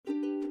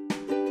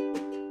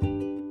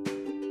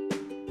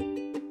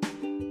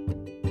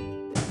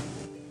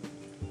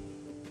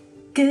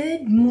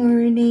Good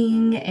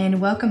morning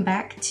and welcome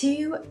back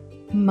to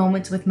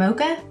Moments with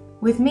Mocha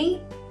with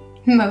me,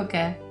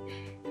 Mocha.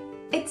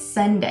 It's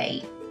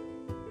Sunday.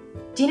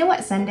 Do you know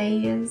what Sunday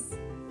is?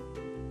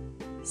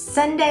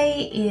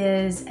 Sunday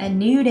is a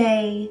new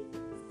day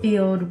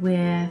filled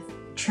with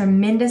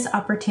tremendous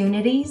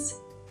opportunities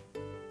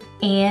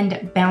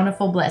and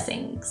bountiful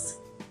blessings.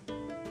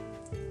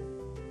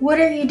 What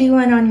are you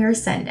doing on your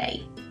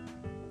Sunday?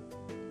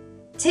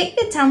 Take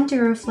the time to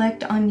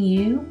reflect on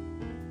you,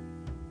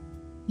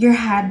 your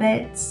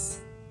habits,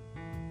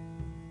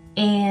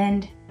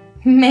 and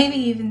maybe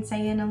even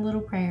saying a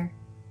little prayer.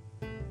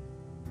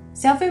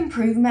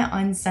 Self-improvement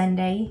on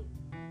Sunday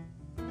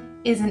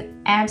is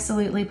an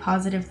absolutely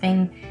positive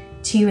thing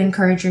to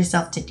encourage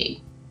yourself to do.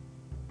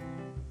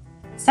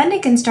 Sunday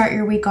can start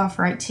your week off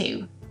right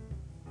too.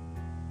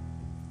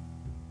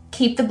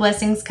 Keep the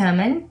blessings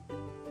coming.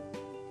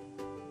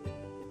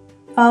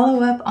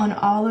 Follow up on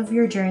all of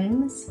your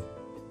dreams.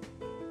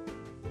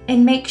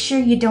 And make sure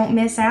you don't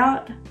miss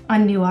out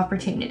on new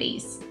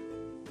opportunities.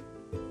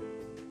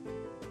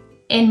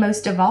 And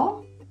most of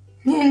all,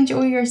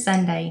 enjoy your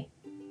Sunday.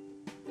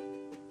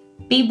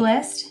 Be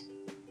blessed,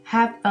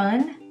 have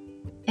fun,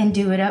 and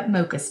do it up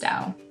Mocha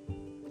style.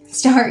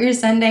 Start your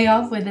Sunday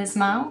off with a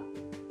smile,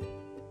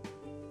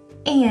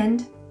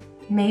 and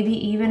maybe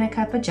even a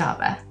cup of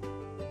Java.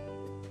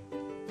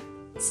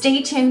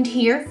 Stay tuned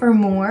here for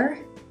more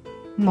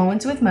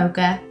Moments with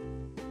Mocha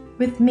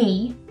with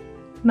me,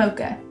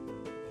 Mocha.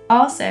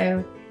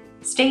 Also,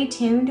 stay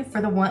tuned for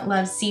the Want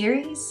Love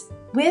series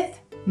with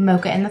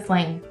Mocha and the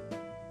Flame.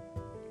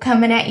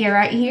 Coming at you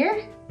right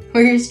here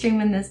where you're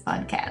streaming this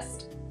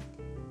podcast.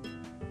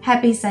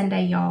 Happy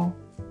Sunday, y'all.